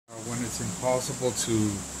when it's impossible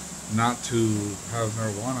to not to have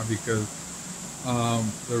marijuana because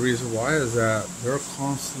the reason why is that they're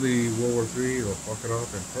constantly World War III or fuck it up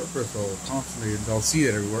in purpose or constantly and they'll see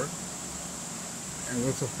it everywhere. And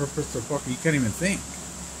what's the purpose to fuck? You can't even think.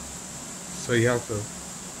 So you have to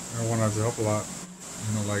marijuana has to help a lot.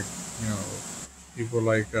 Like people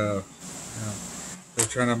like they're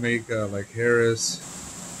trying to make like Harris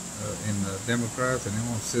in the Democrats and they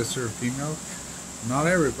want sister or female. Not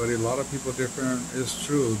everybody, a lot of people different. It's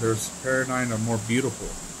true. There's paradigm of more beautiful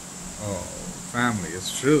family.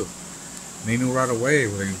 It's true. And they knew right away.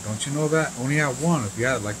 Well, don't you know that? Only have one. If you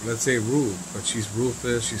had, like, let's say Ruth, but she's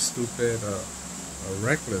ruthless, she's stupid,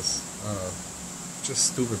 reckless,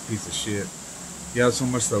 just stupid piece of shit. You have so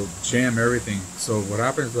much to jam everything. So what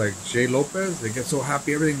happens, like Jay Lopez, they get so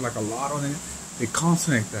happy, everything like a lot on it. They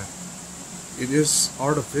consummate that. It is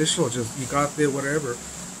artificial. Just you got there, whatever.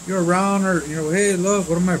 You're around or hey, look,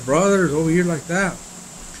 one of my brothers over here like that.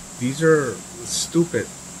 These are stupid.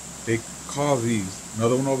 They cause these.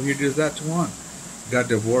 Another one over here does that to one. Got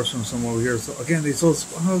divorced from someone over here. So again, they so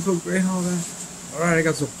great, all that. All right, I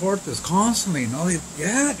got to support this constantly.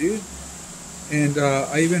 Yeah, dude. And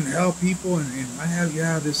I even help people, and I have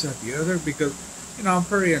this, that, the other, because I'm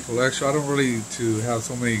pretty intellectual. I don't really to have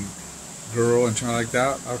so many girl and trying like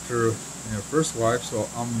that after first wife. So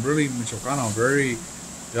I'm really Michoacano. I'm very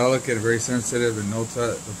delicate, very sensitive, and know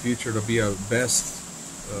the future to be a best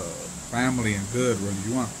family and good. Whether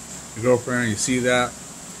you want your girlfriend, you see that,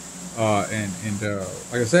 and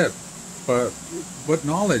like I said, but what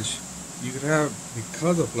knowledge you could have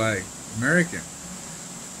because of like American.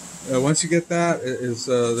 Once you get that,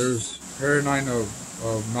 there's paradigm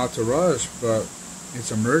of not to rush, but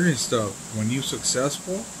it's emerging stuff. When you're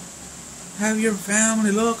successful, have your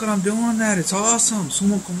family, look what I'm doing that, it's awesome,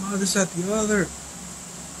 sumo cum this, that, the other.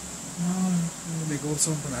 They go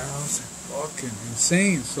something else, fucking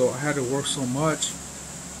insane. So I had to work so much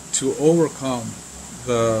to overcome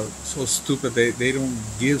the so stupid they don't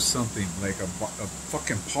give something like a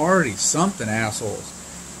fucking party, something, assholes.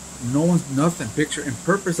 No one's nothing. Picture in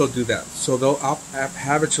purpose they'll do that. So they'll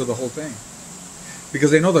have it show the whole thing.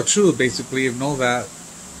 Because they know the truth, basically, and know that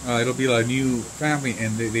it'll be like a new family,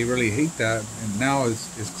 and they really hate that. And now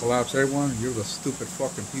it's collapsed. Everyone, you're the stupid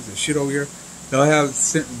fucking piece of shit over here. They'll have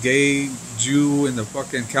gay Jew in the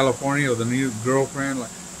fucking California or the new girlfriend,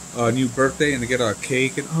 like new birthday, and they get a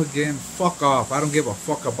cake, and again, fuck off. I don't give a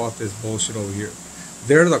fuck about this bullshit over here.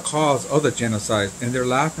 They're the cause of the genocide, and they're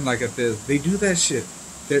laughing like at this. They do that shit.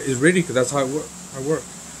 It's ridiculous. That's how it works.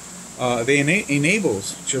 They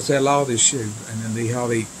enables, just allow this shit, and then how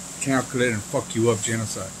they calculate and fuck you up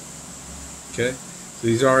genocide. Okay? So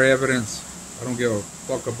these are evidence. I don't give a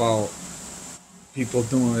fuck about people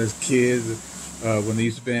doing this, kids, when they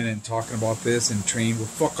used to be in and talking about this and train. Well,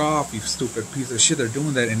 fuck off, you stupid piece of shit. They're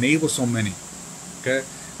doing that. Enable so many. Okay?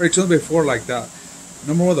 Already told me before like that.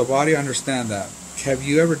 Number one, the body, I understand that. Have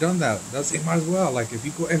you ever done that? That's it, might as well. Like, if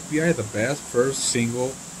you go FBI, the best, first,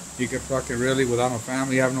 single, you can fucking really, without no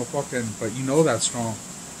family, have no fucking, but that's strong.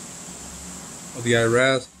 Or the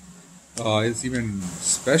IRS, it's even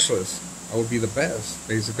specialist. I would be the best.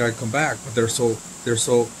 Basically, I'd come back, but they're so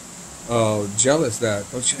jealous that,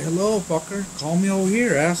 don't you, hello, fucker, call me over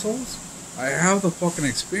here, assholes. I have the fucking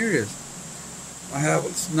experience. I have,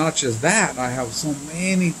 it's not just that, I have so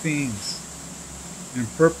many things in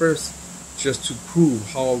purpose, just to prove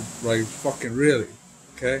how, like, fucking really,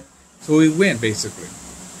 okay? So we win, basically.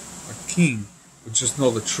 A king would just know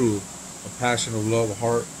the truth, a passion of love, a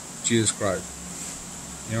heart, Jesus Christ.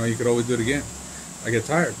 You could always do it again. I get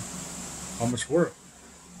tired. How much work?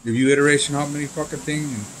 Give you iteration, how many fucking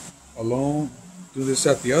things, alone, do this,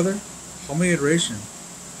 that, the other? How many iterations?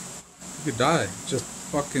 You could die, just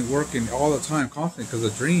fucking working all the time, constantly, because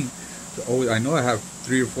a dream, always, I know I have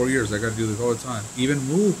 3 or 4 years, I gotta do this all the time. Even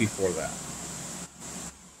move before that.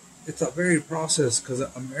 It's a very process, because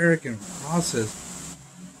the American process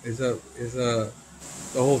is the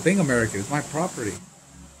whole thing American. It's my property.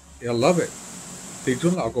 I love it. They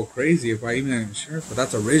do not, I'll go crazy if I even have insurance, but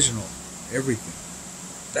that's original. Everything.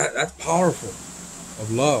 That's powerful.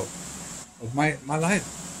 Of love. Of my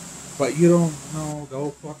life. But you don't know the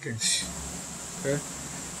whole fucking shit. Okay?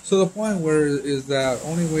 So the point where is that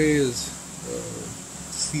only way is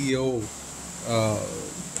CEO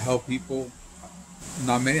help people.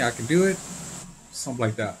 Not many, I can do it. Something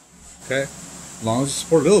like that. Okay? As long as you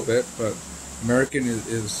support a little bit, but American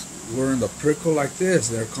is we're in the prickle like this.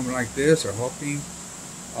 They're coming like this, they're helping.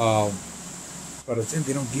 But at the end,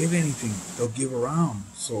 they don't give anything. They'll give around.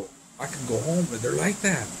 So I can go home, but they're like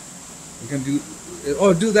that. We can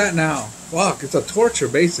do that now. Fuck, it's a torture,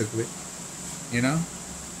 basically.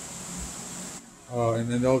 And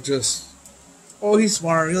then they'll just, oh, he's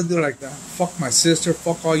smart, he'll do it like that. Fuck my sister,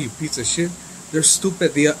 fuck all you piece of shit. They're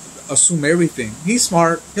stupid, they assume everything. He's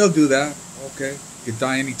smart, he'll do that. Okay, you could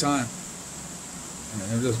die anytime. And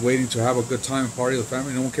they're just waiting to have a good time and party with the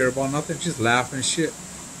family. No one care about nothing, just laughing and shit.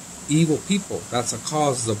 Evil people, that's the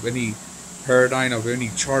cause of any paradigm of any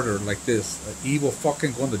charter like this. Evil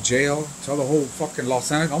fucking going to jail, tell the whole fucking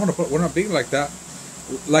Los Angeles. We're not being like that.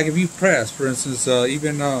 Like if you press, for instance,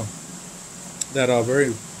 even that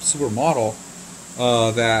very supermodel,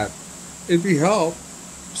 that it'd be help,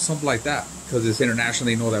 something like that, because it's international.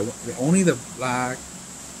 They know that only the black,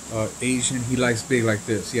 Asian, he likes big like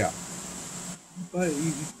this, yeah. But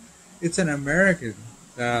it's an American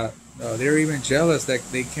that they're even jealous that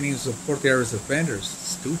they can't even support the Irish offenders.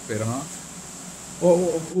 Stupid, huh?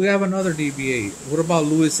 Well, we have another DBA. What about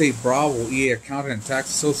Louis A. Bravo, EA accountant and tax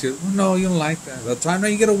associate? Well, no, you don't like that. The time now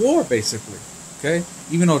you get a war, basically. Okay?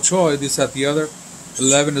 Even Ochoa, this, that, the other.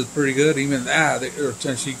 11 is pretty good. Even that,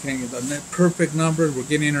 she can't get the perfect number. We're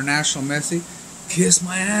getting international messy. Kiss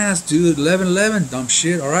my ass, dude. 11-11, dumb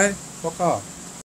shit, alright? Fuck off.